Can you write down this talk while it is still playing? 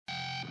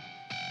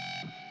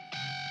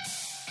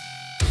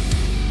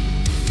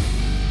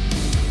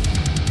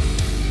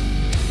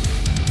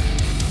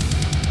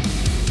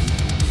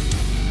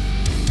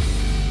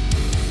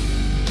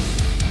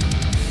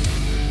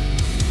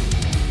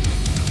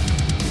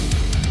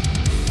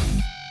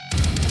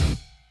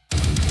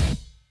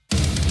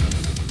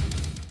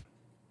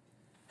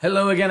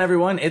Hello again,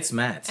 everyone. It's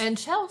Matt. And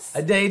Chels.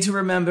 A Day to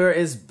Remember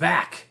is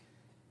back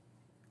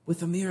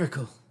with a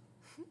miracle.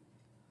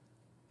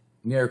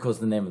 Miracle is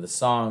the name of the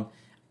song.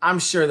 I'm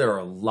sure there are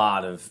a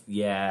lot of,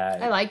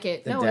 I like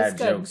it. The no, dad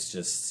it's good. jokes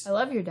just... I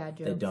love your dad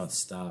jokes. They don't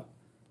stop.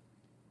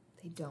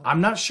 They don't.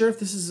 I'm not sure if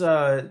this is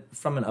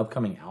from an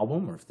upcoming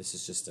album or if this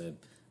is just a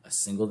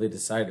single they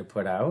decided to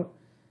put out.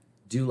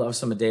 Do love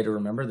some A Day to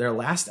Remember. Their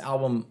last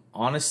album,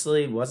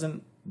 honestly,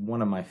 wasn't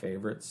one of my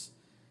favorites.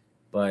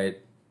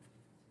 But,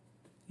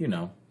 you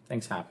know,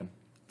 things happen.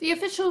 The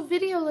official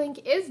video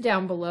link is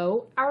down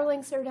below. Our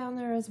links are down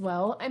there as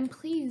well. And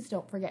please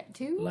don't forget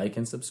to like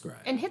and subscribe.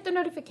 And hit the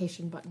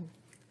notification button.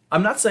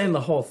 I'm not saying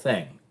the whole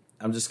thing.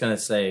 I'm just going to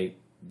say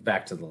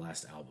back to the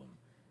last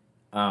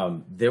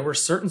album. There were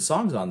certain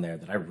songs on there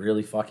that I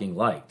really fucking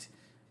liked.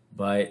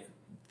 But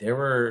there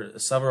were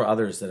several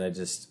others that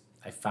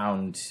I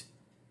found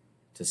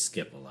to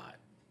skip a lot,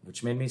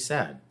 which made me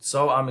sad.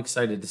 So I'm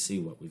excited to see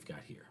what we've got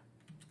here.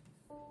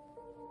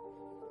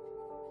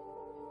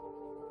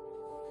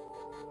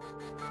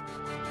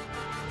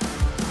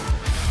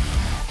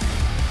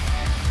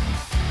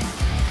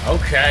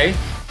 Okay.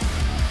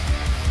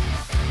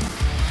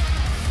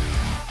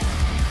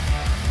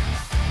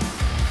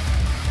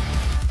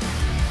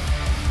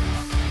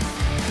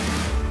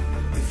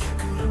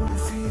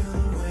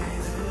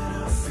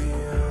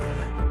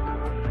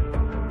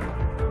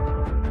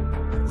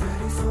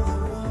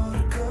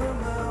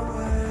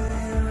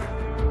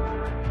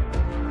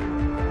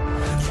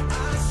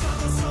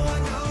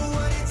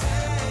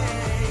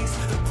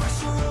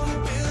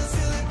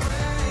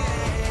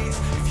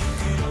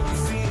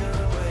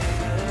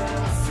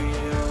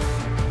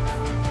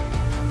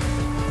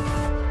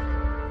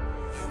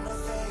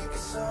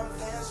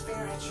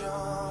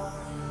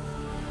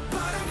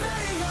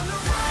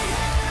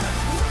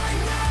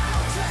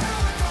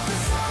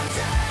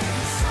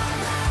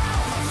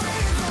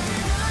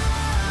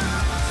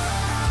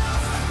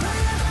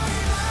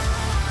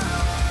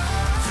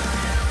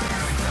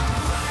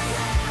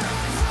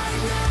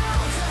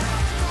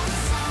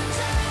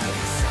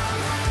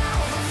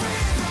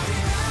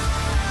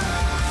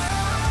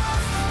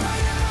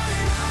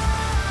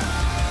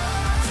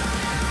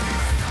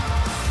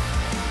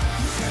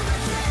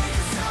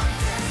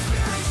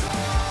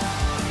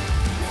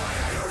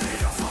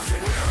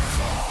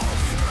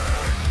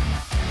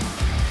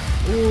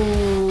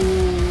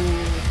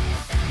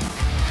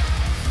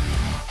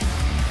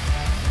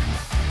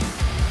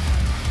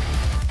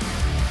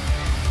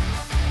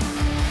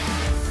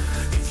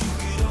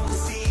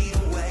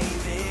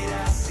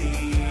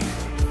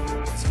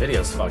 This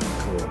video's fucking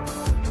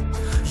cool.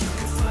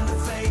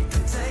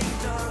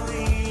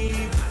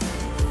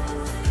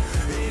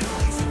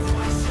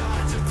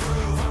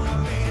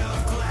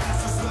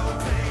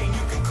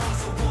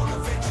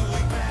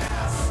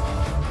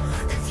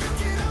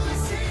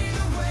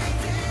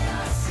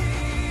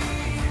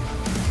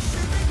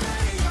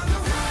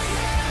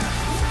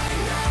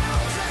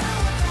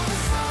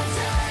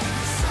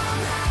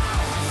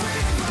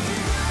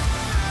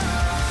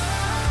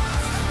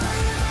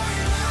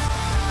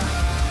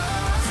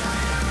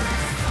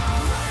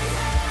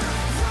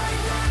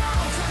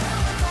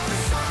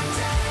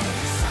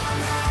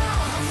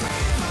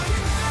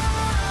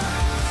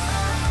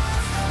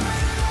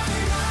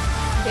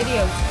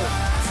 Video.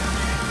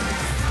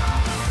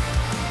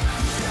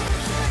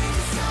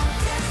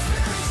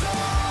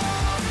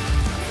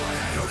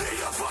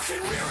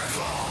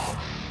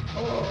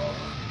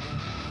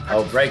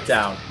 Oh,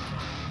 breakdown.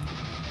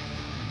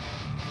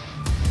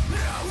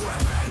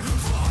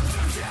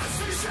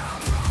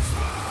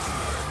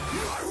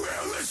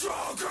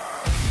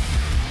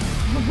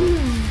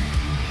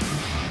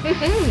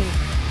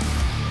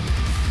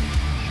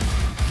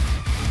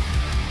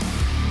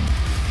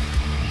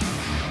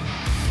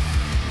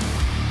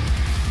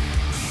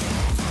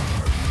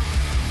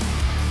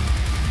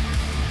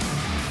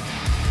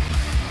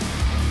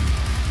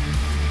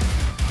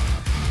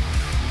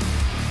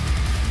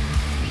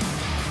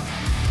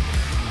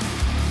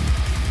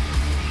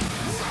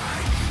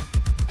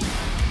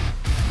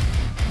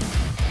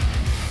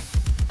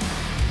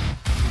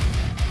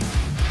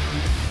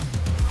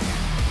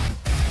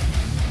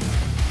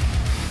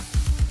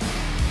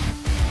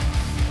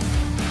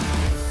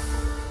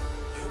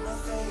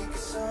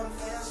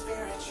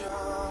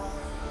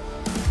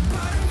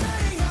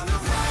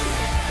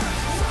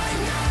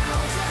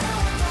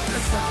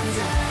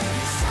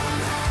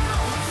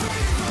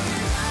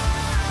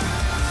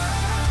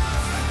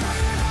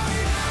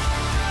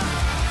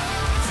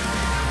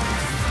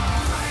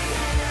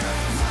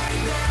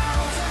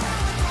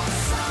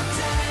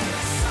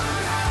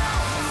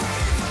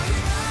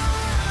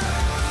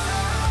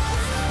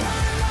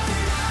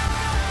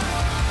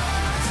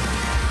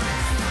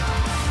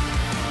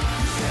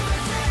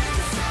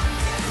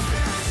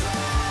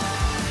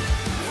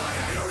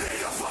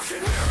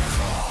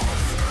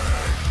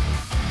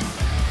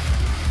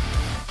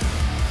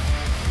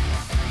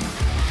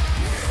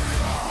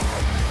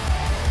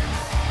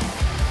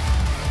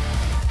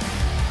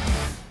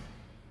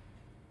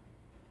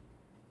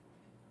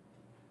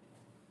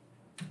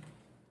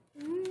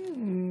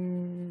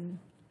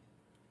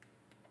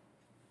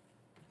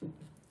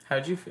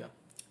 How'd you feel?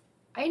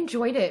 I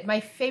enjoyed it. My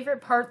favorite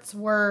parts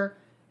were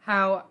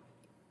how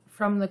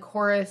from the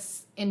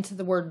chorus into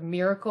the word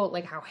miracle,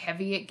 like how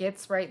heavy it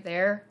gets right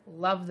there.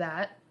 Love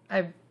that.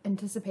 I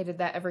anticipated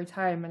that every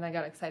time, and I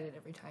got excited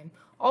every time.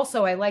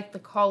 Also, I like the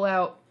call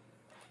out.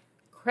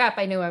 Crap,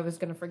 I knew I was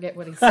going to forget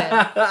what he said.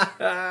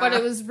 But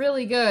it was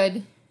really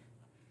good.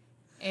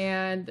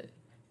 And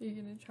you're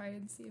going to try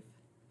and see if...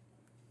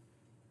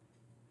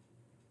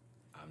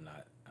 I'm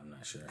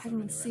not sure if I I'm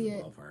don't see anywhere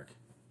in it. the ballpark.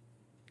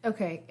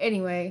 Okay,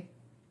 anyway.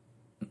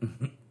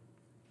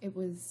 It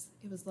was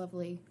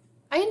lovely.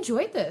 I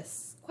enjoyed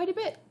this quite a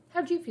bit.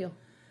 How'd you feel?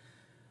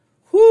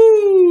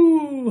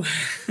 Whoo!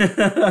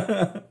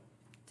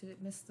 Did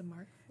it miss the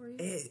mark for you?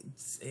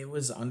 It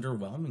was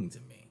underwhelming to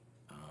me.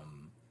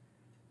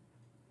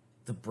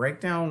 The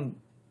breakdown,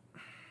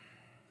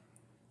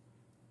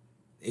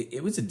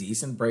 it was a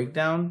decent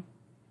breakdown.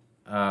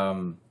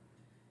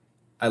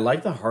 I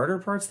like the harder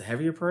parts, the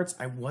heavier parts.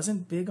 I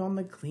wasn't big on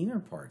the cleaner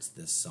parts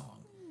this song.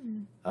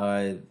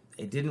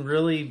 It didn't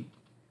really,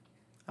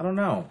 I don't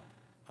know.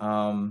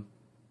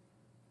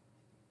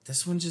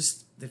 This one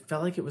just, it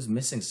felt like it was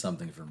missing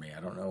something for me. I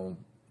don't know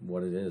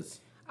what it is.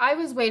 I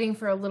was waiting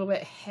for a little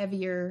bit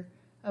heavier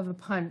of a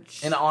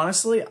punch. And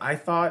honestly, I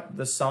thought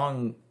the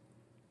song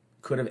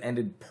could have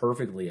ended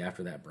perfectly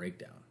after that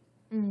breakdown.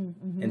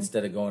 Mm-hmm.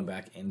 Instead of going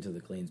back into the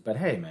cleans. But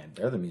hey, man,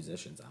 they're the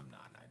musicians. I'm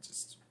not. I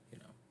just,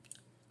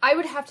 I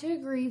would have to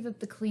agree that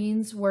the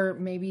cleans were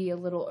maybe a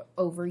little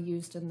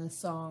overused in this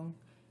song,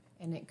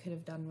 and it could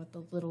have done with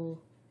a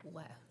little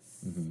less.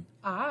 Mm-hmm.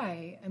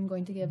 I am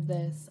going to give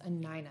this a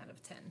 9 out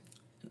of 10.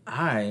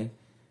 I'm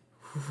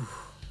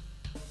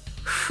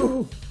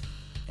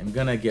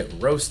going to get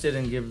roasted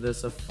and give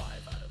this a 5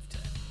 out of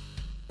 10.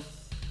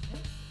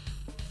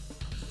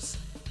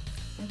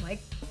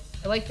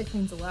 I like the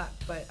cleans a lot,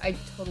 but I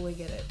totally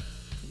get it.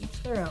 To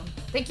each their own.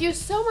 Thank you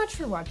so much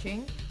for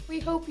watching.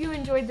 We hope you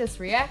enjoyed this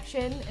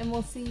reaction, and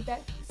we'll see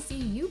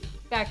you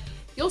back.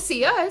 You'll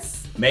see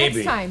us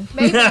Maybe. next time.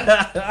 Maybe.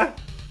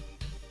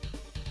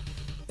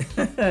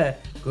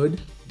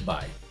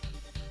 Goodbye.